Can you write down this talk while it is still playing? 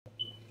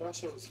That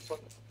shit was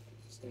fucking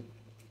interesting.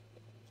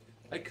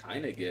 I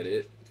kind of get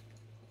it.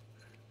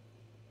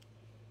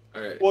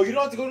 All right. Well, you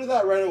don't have to go to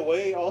that right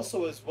away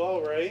also as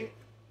well, right?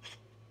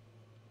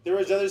 There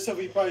was other stuff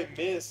we probably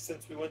missed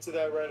since we went to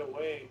that right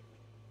away.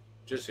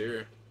 Just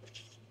here.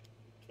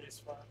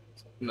 Case file.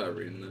 I'm not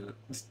reading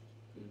that.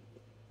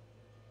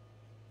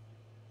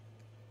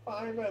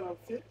 5 out of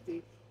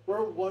 50.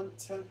 We're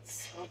 1/10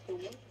 out the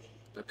way.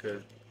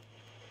 Okay.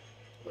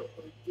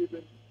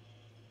 Given.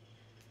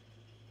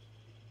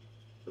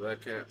 So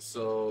that can't.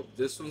 So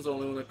this one's the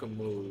only one that can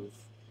move.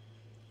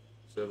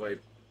 So if I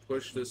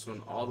push this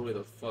one all the way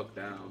the fuck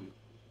down,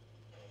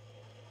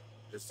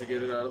 just to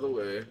get it out of the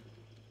way.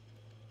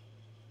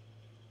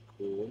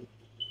 Cool.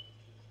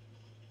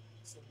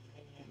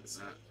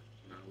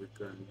 Now we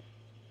can.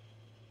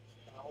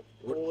 I'll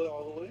pull it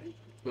all the way.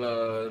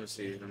 Let me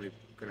see.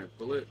 Can I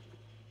pull it?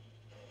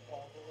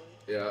 All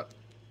the way. Yeah.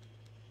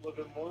 A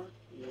little bit more.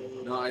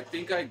 No, I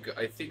think I got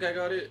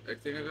it. I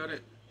think I got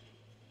it.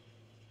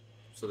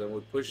 So then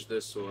we push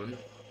this one.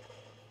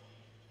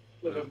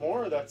 A little bit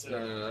more. Or that's it.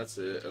 No, that's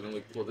it. And then we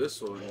pull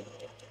this one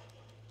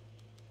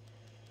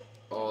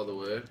all the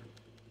way.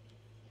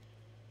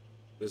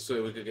 This way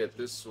we could get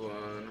this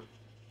one.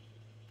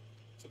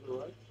 To the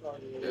right. Oh,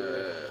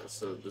 Yeah.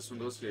 So this one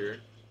goes here,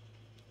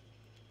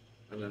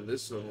 and then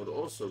this one would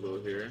also go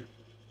here,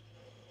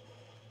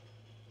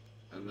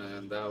 and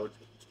then that would.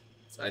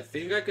 I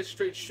think I could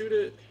straight shoot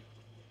it.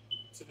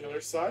 To the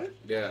other side.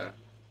 Yeah.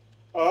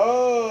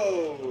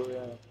 Oh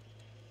yeah.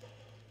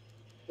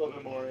 A little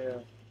bit more. Yeah.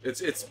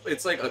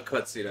 It's like a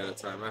cutscene at a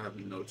time. I have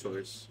no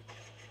choice.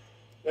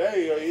 There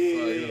you go.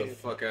 Get Yeah. the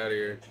fuck out of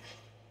here.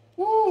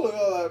 Woo! Look at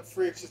all that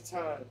free extra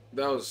time.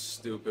 That was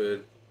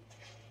stupid.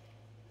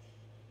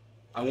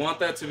 I want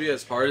that to be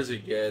as hard as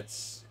it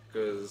gets,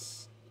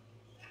 cause.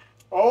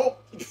 Oh.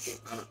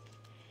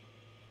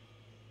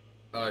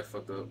 Oh, I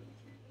fucked up.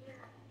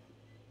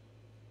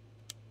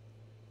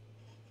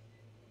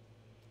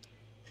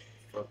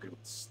 Fucking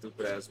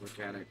stupid ass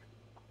mechanic.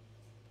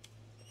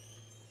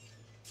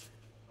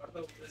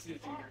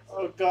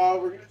 Oh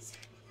god, we're gonna see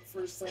it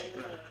for the first time.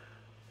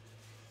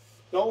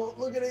 Don't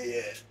look at it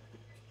yet.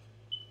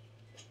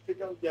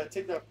 Pick up, yeah,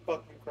 take that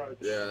fucking crutch.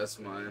 Yeah, that's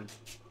mine.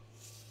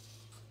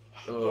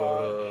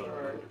 God,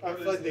 I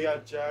feel like they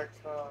got jacked,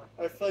 huh?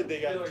 I feel like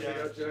they got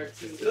jacked.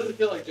 It doesn't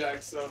feel like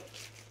Jack, so.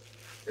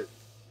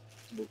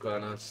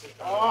 Bucanas.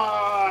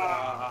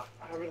 Ah!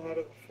 I haven't had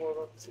it before.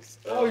 But just,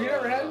 Oh, you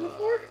never had it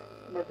before?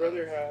 my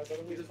brother has. I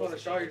don't You just want a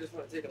shot, or you just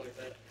want to take it like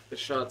that? The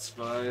shot's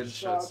fine.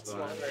 Shot's Shot's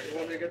fine. fine. You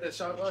want me to get that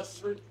shot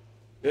glass?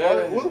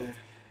 Yeah.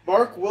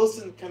 Mark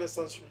Wilson kind of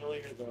sounds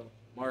familiar though.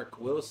 Mark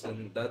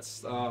Wilson.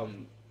 That's I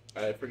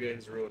forget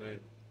his real name.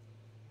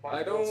 Mark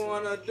I don't Wilson.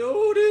 want to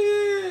do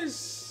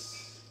this.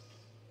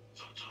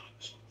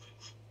 Sometimes moving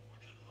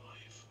forward in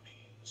life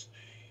means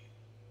pain.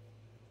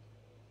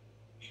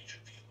 Each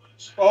of you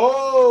has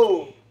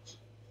Oh! to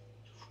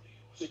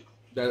free yourself.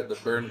 That the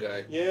burn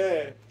guy. Yeah. You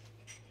have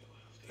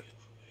the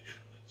information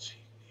that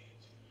Zeke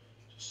needs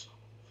to solve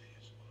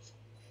his puzzle.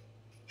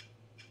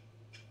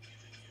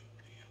 Giving you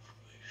the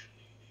information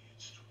he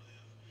needs to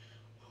live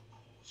will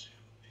cause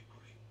him a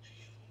great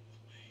deal of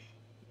pain.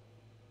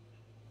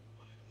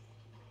 But ignore the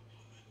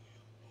problem and you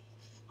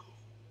both go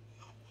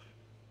nowhere.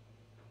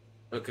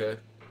 Okay,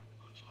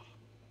 Good luck.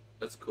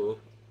 that's cool.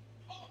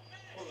 Hold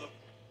up.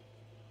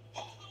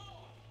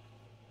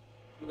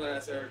 I'm gonna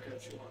ask Erica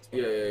if she wants.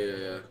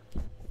 Yeah.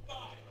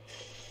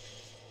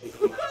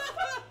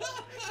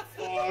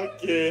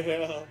 Fucking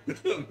hell.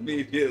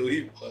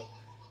 Immediately.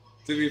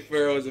 To be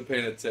fair, I wasn't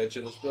paying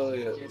attention.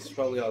 It's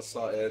probably how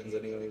Saw ends,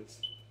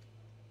 anyways.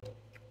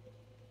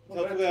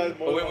 Tell me that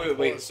more Oh than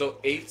wait. four. So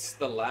 8's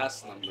the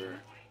last number.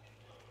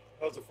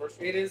 That was the first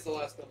one. 8 is the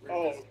last number.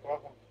 Oh,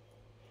 wow.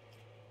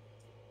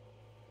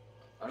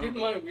 I Keep don't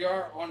in know. mind, we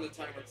are on the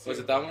timer. Was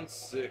it that one?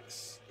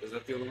 6. Is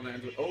that the only one that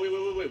ends with? Oh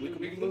wait. We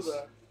can move lose.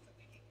 that.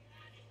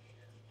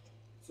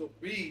 So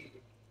B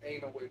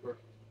ain't no way, bro.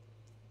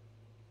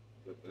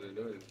 But they didn't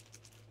do it.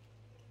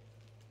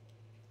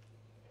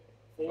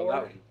 Oh, 4.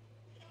 that one.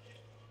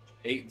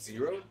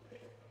 8-0?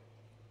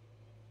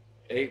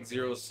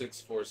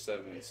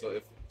 80647.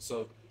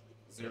 So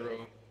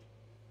 0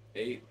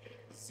 8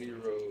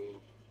 0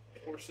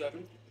 4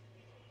 7.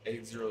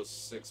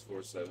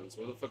 80647. So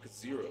where the fuck is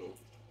 0?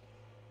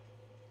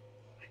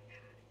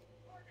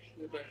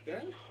 Go back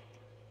there.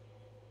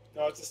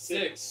 No, it's a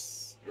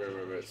 6.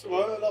 Right. So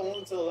Well, that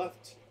one to the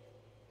left.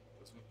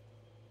 this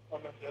one?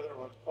 I meant the other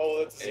one. Oh,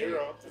 that's a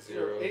 0.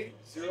 0 8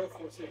 0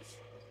 4 6.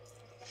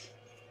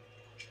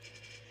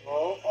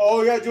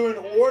 Oh, you gotta do it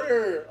in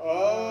order.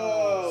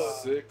 Oh.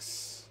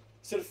 6. You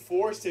said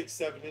 4, 6,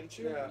 7, didn't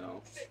you? Yeah.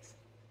 No.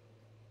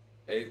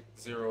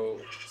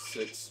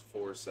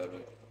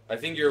 80647. I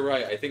think you're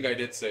right. I think I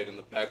did say it in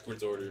the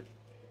backwards order.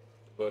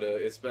 But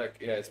it's back.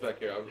 Yeah, it's back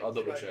here. I'll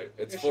double check.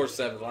 It's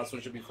 4-7. The last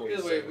one should be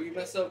Either way, 47. we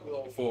mess up,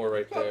 we'll. 4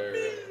 right there.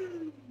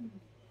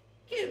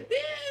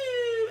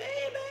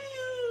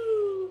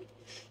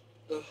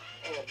 Oh my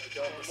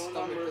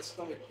god, my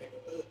stomach pain.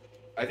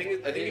 I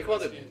think he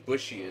called it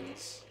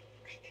Bushians.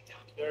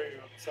 There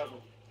 7.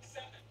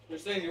 You're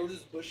saying yours is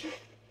bushy?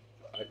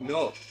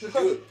 No,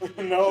 dude.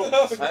 No.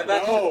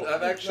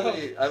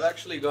 I've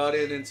actually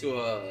gotten into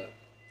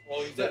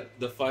Well, you said.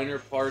 the finer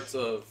parts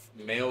of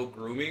male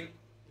grooming.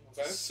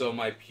 Okay. So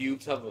my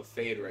pubes have a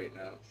fade right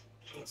now.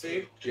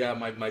 See? Yeah,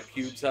 my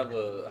pubes have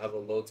a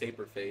low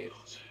taper fade.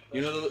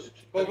 You know the.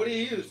 But what do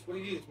you use? What do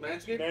you use?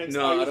 Manscaped?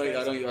 No, I don't use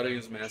Actually, I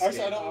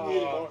Manscaped. don't need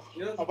anymore.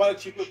 You know, I bought a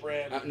cheaper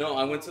brand. No,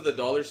 I went to the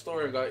dollar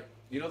store and got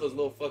those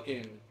little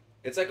fucking.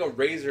 It's like a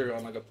razor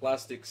on like a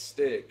plastic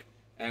stick,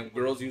 and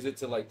girls use it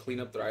to like clean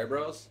up their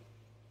eyebrows.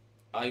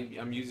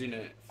 I'm using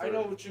it. I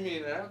know what you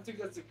mean. I don't think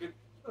that's a good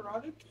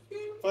product. I feel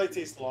like it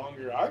takes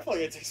longer. I feel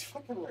like it takes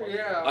fucking longer.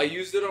 Yeah. I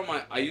used it on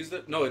my. I used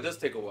it. No, it does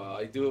take a while.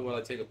 I do it while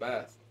I take a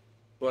bath,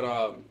 but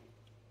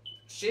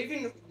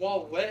Shaving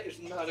while wet is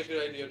not a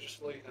good idea, just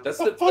to let you know. that's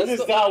What the fuck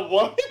is that?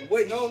 What?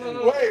 Wait, No.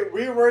 Wait,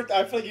 reword.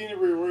 I feel like you need to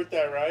reword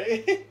that,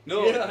 right?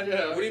 no.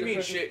 Yeah. What do you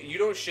mean? You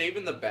don't shave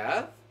in the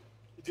bath,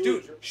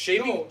 dude?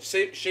 No.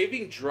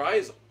 Shaving dry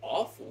is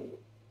awful.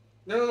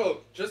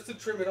 No. Just to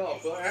trim it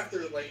off. But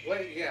after, like,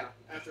 wet, yeah.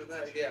 After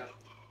that, yeah.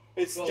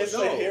 It's Well, just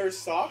no. like hair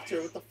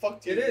softer. What the fuck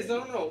do It you is.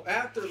 No.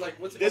 After, like,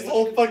 what's it This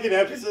called? whole fucking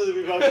episode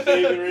is about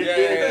shaving right Yeah.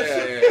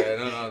 there.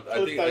 No.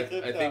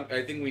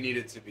 I think we need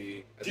it to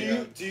be. Do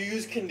you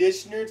use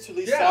conditioner to at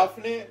least Yeah.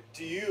 soften it?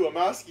 Do you? I'm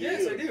asking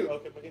Yes, you. I do.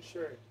 Okay, making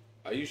sure.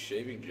 I use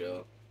shaving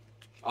gel.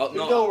 No,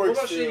 No, works What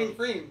about too. shaving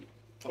cream?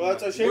 Well,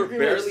 that's what we're shaving cream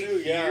works barely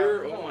too, yeah.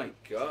 here. Oh my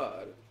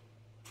god.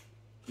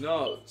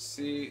 No,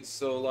 see,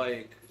 so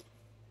like,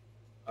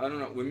 I don't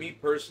know. With me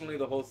personally,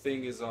 the whole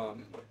thing is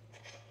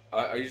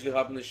I usually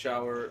hop in the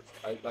shower.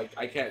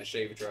 I can't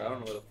shave dry. I don't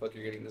know where the fuck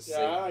you're getting this.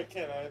 Yeah, I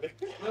can't either.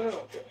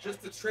 No.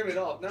 Just to trim it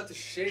off, not to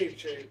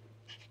shave.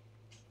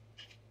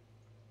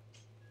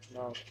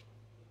 No.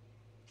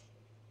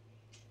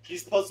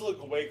 He's supposed to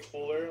look way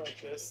cooler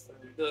like this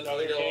than The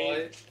other yellow game.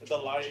 light. The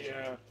light,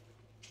 yeah.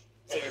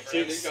 It's Okay, like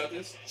Brandon, you got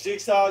this?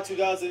 Jigsaw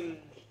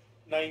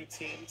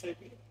 2019 type.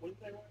 When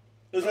did that run?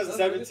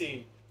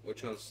 2017.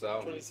 Which one's that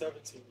one?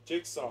 2017.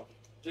 Jigsaw.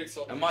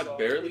 Jigsaw. Am I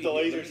barely? With the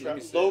laser let strap.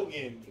 me see.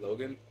 Logan.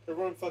 Logan.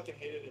 Everyone fucking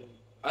hated him.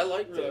 I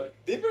liked Really? it.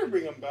 They better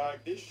bring him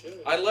back. They should.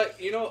 I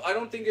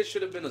don't think it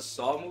should have been a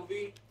Saw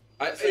movie.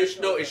 That's It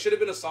okay. should have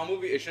been a Saw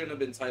movie. It shouldn't have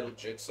been titled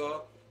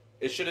Jigsaw.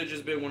 It should have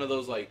just been one of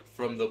those like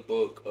from the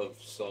book of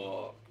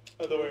Saw.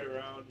 Other way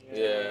around.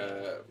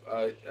 Yeah,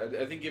 I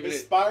think giving The it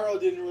Spiral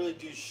didn't really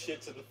do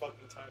shit to the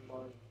fucking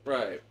timeline.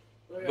 right.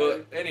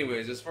 But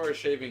anyways, as far as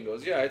shaving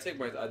goes, yeah, I take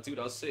my dude.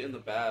 I'll sit in the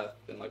bath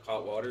in like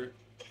hot water,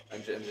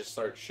 and just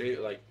start shave.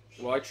 Like,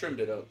 well, I trimmed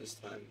it up this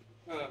time,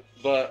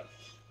 but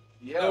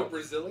yeah, No,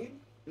 Brazilian?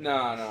 no,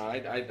 I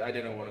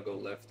didn't want to go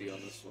lefty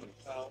on this one.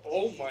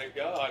 Oh my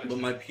god. But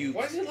my pubes.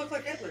 Why does he look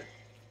like Hitler?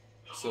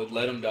 So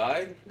let him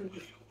die.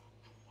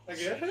 I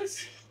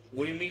guess?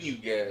 What do you mean you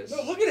guess?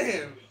 No, look at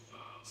him.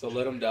 So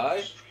let him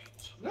die.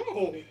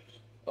 No.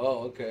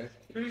 Oh, okay.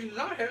 He's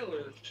not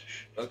Hitler.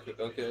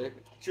 Okay.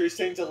 So you're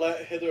saying to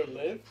let Hitler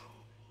live?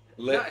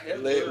 Not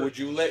Hitler. Would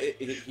you let?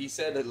 He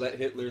said to let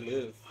Hitler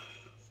live.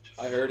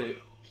 I heard it.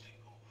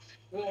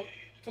 Well,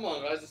 come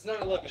on, guys. It's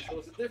 9/11, so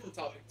it's a different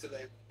topic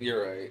today.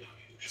 You're right.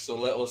 So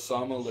let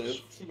Osama live.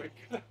 Oh my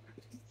god.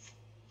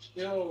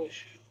 Yo.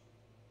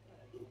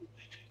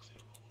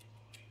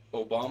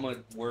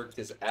 Obama worked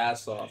his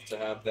ass off to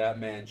have that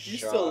man You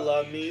shot. still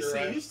love me, You're see?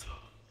 right.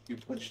 You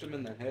punched him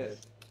in the head.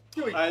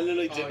 I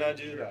literally Oh, did not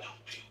do that.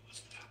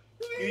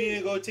 You need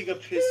to go take a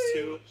piss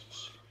too.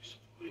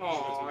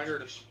 Oh, I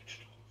heard him.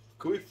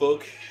 Can we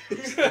fuck? I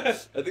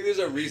think there's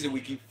a reason we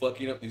keep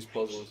fucking up these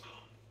puzzles.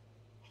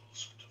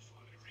 Closer to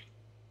firing.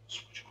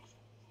 Switch off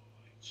all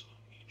the lights on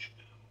each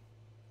panel.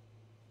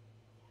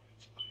 Or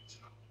it's lights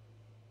out.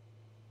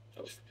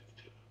 Oh. Detective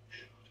Taylor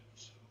shot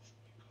himself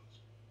because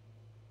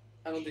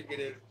I don't think he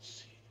did.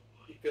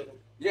 He killed him.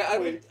 Yeah, I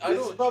Wait, don't.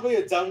 this is probably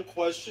a dumb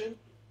question.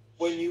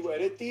 When you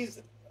edit these,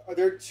 are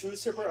there two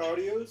separate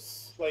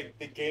audios? Like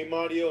the game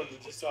audio and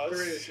just us?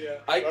 There is, yeah.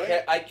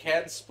 I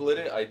can split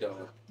it. I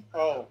don't.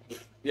 Oh.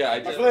 Yeah, I I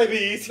just. feel like it'd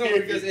be easier. No,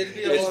 if because you- it'd be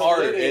It's a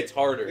harder. split it. It's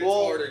harder. It's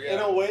Well, harder, yeah. in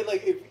a way,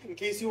 like in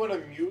case you want to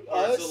mute Or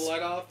us, is the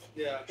light off?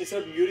 Yeah.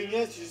 instead of muting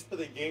us, you just put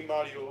the game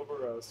audio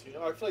over us. You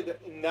know, I feel like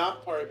that in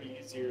that part it'd be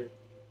easier,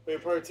 but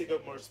it'd probably take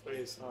up more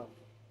space,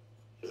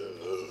 huh?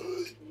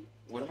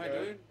 What am I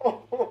doing?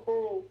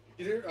 Oh,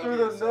 You did, through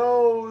the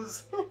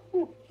nose.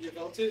 You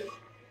felt it?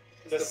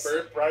 The It's the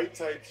bird. Sprite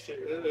type shit.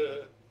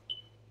 Ugh.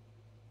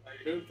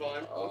 You're doing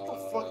fine. What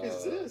the fuck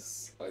is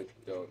this? I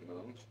don't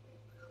know.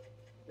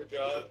 Good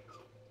job.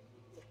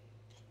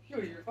 Yo,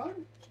 you're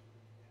fine?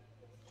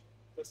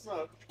 That's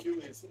not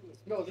cute. It's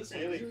No, this one.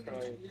 Really you-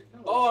 crying. no.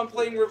 Oh, I'm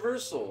playing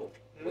reversal.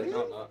 Wait, Hmm?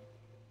 no, I'm not.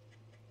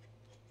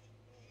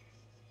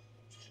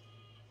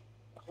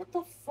 What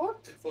the fuck?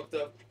 You fucked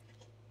up.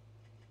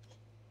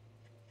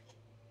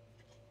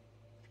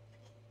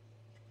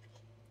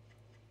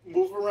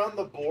 Move around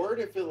the board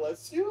if it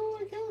lets you,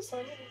 I guess. I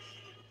don't know.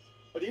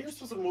 But you're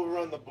supposed to move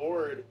around the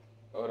board.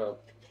 Hold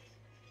up.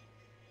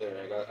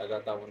 There, I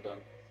got that one done.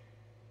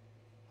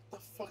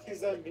 What the fuck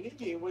is that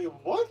minigame? Wait,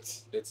 what?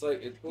 It's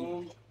like it.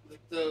 Boom.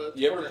 The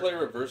You ever corner. play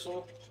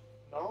reversal?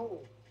 No.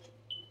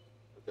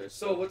 Okay,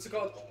 So what's it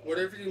called?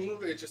 Whatever you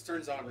move, it just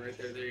turns on right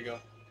there. There you go.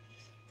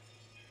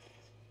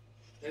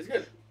 It's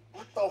good.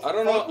 What the I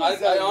don't know. fuck was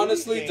that I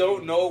honestly movie don't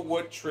game? know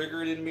what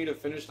triggered in me to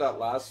finish that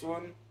last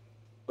one,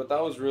 but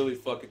that was really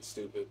fucking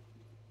stupid.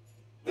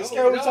 This no,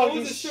 guy was no, talking it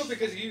wasn't stupid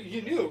because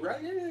you knew,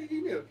 right? Yeah,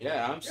 you knew.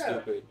 Yeah, I'm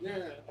stupid.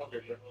 Yeah. Okay,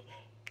 bro.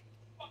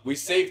 We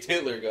saved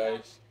Hitler,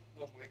 guys.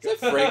 Oh my Is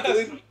that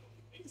Franklin?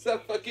 Is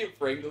that fucking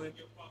Franklin?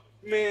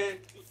 Man,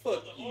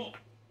 fuck you.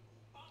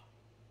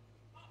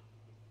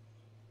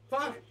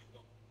 Fine.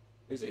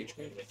 There's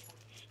H-Man.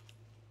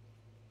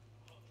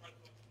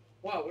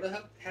 Wow, what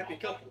a happy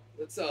couple.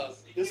 Let's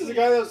This is the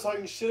guy that was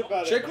talking shit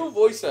about Check it. who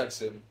voice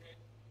acts him.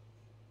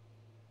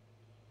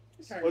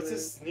 What's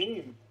his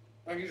name?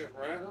 Oh, you just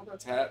ran over.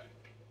 Tap.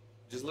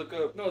 Just look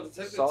up No,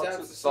 the Saw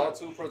Detective Tap's Saw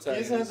son. 2 He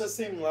doesn't have the protagonist.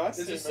 same last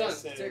This name. is son.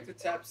 as him. Detective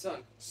Tap's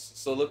son.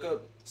 So look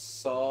up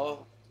Saw.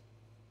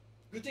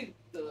 Good thing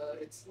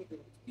it's looking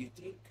You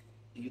think?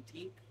 You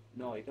think?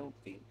 No, I don't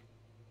think.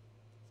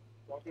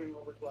 walking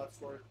over glass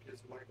floor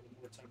gives Michael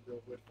more time to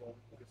avoid falling.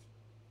 Nice.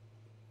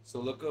 So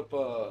look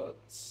up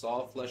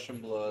Saw Flesh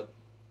and Blood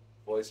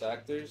voice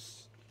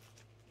actors,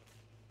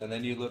 and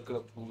then you look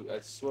up who I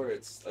swear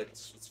it's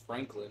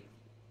Franklin.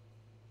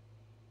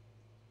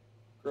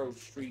 Grove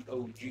Street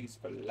OGs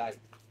for life.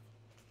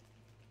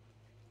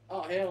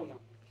 Oh hell no.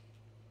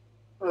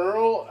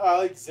 Earl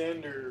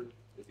Alexander.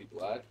 Is he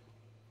black?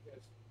 Yes.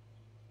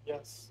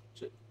 Yes.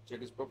 Check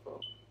his profile.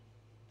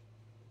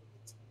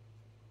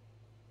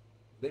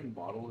 They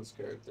model his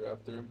character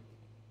after him.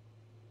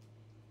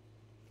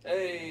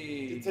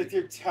 Hey.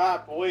 Detective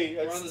Tap. Wait,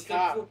 We're on the that's second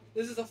Tap. floor.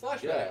 This is a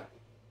flashback. Yeah.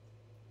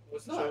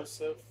 What's not?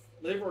 Joseph.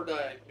 Live or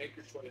die. Make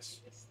your choice.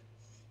 The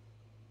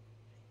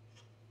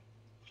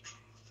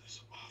truth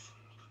is often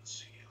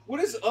concealed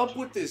What is up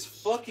with this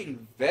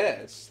fucking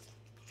vest?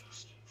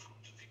 just in front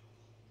of you.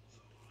 The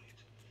light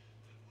that will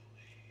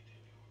aid in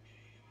your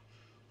game.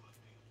 But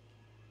be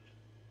warned.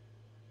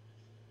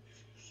 If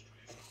you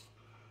stray from the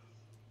path,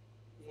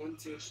 1,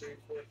 2, 3,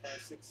 4,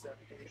 5, 6, 7,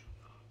 8. not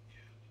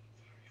get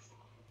very far.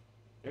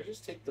 Can I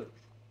just take the.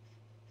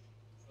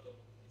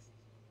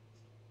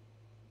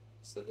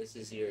 So this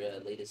is your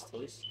latest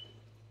toys?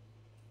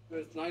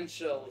 There's 9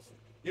 shells.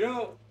 You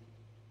know,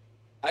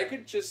 I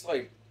could just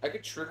I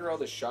could trigger all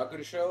the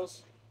shotgun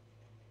shells,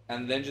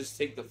 and then just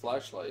take the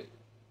flashlight.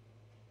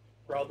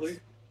 Probably.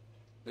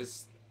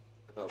 This.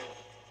 Oh.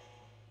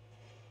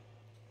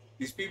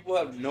 These people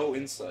have no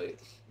insight.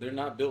 They're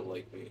not built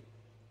like me.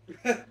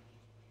 Alright,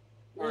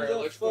 What the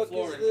electrical fuck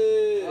flooring. is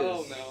this?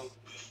 Oh no.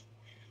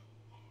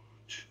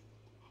 Two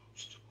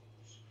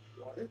obstacles.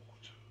 Water?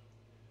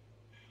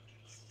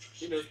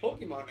 He knows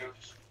Pokemon now.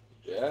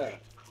 Yeah,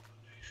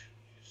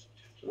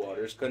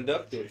 water's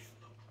conductive.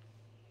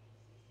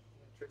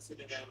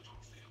 Electricity now.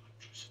 Off the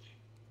electricity,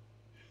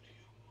 and you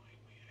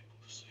might be able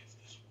to save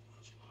this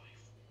woman's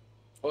life.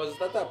 Oh,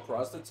 is that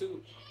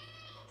prostitute?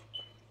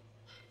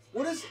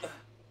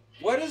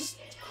 Why does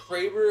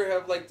Kraber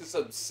have like this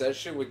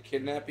obsession with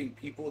kidnapping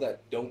people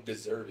that don't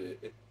deserve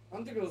it? I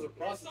don't think it was a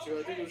prostitute.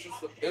 I think it was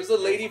just the. It was a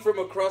lady from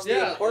across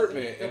the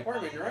apartment. The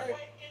apartment, you're right.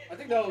 I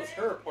think that was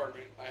her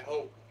apartment. I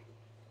hope.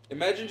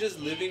 Imagine just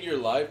living your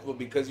life, but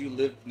because you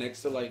live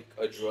next to like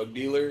a drug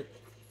dealer,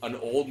 an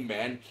old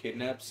man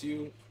kidnaps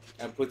you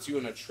and puts you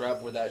in a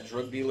trap where that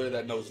drug dealer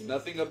that knows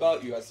nothing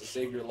about you has to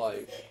save your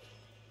life.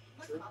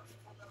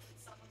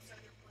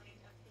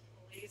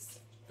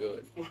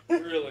 Good.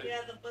 Really? Yeah,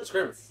 the Let's bus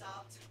grab it.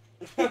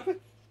 stopped.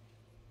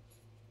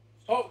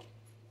 Oh,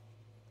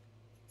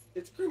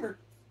 it's Creamer.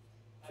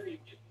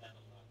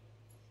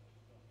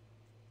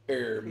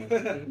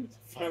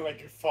 Find like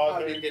your I've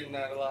father. been getting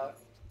that a lot.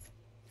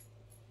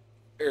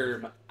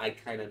 I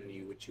kind of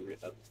knew what you were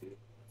up to.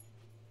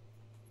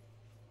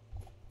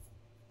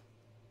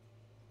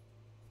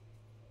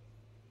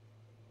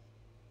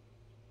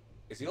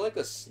 Is he like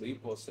asleep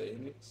while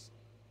saying this?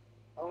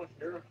 I don't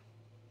hear him.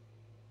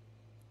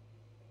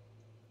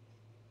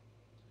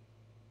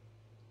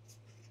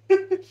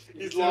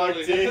 He's locked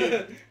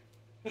in.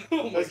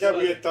 Oh my That's gotta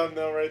be a God.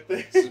 thumbnail right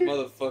there. This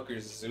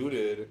motherfucker's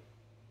zooted.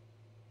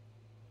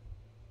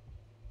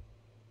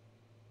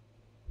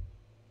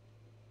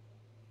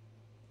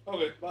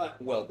 Okay, bye.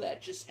 Well,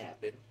 that just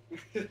happened.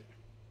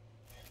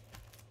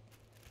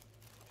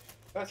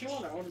 Pass you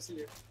on. I want to see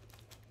you.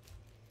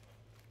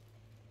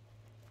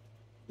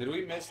 Did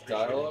we miss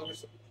dialogue or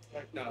something?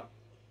 Like, no.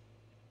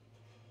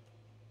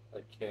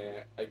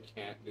 I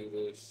can't do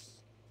this.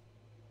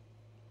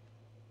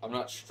 I'm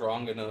not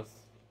strong enough.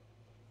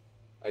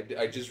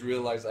 I just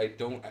realized I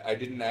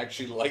didn't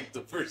actually like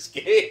the first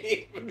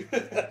game.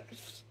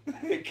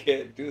 I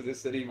can't do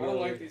this I anymore.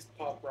 don't like these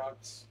pop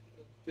rocks.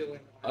 Feeling.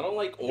 I don't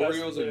like That's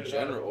Oreos in good,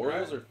 general.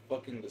 right? Oreos are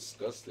fucking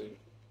disgusting.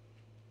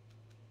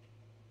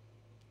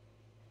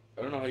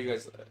 I don't know how you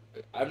guys.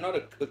 I'm not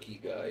a cookie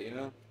guy, you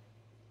know.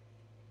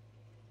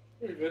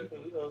 Pretty good.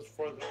 That was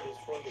for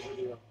the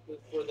video.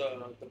 For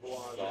the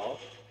blog.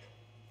 Soft.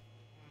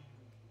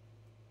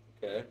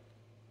 Okay.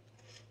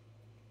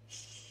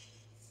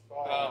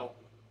 Wow.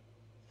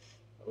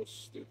 That was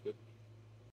stupid.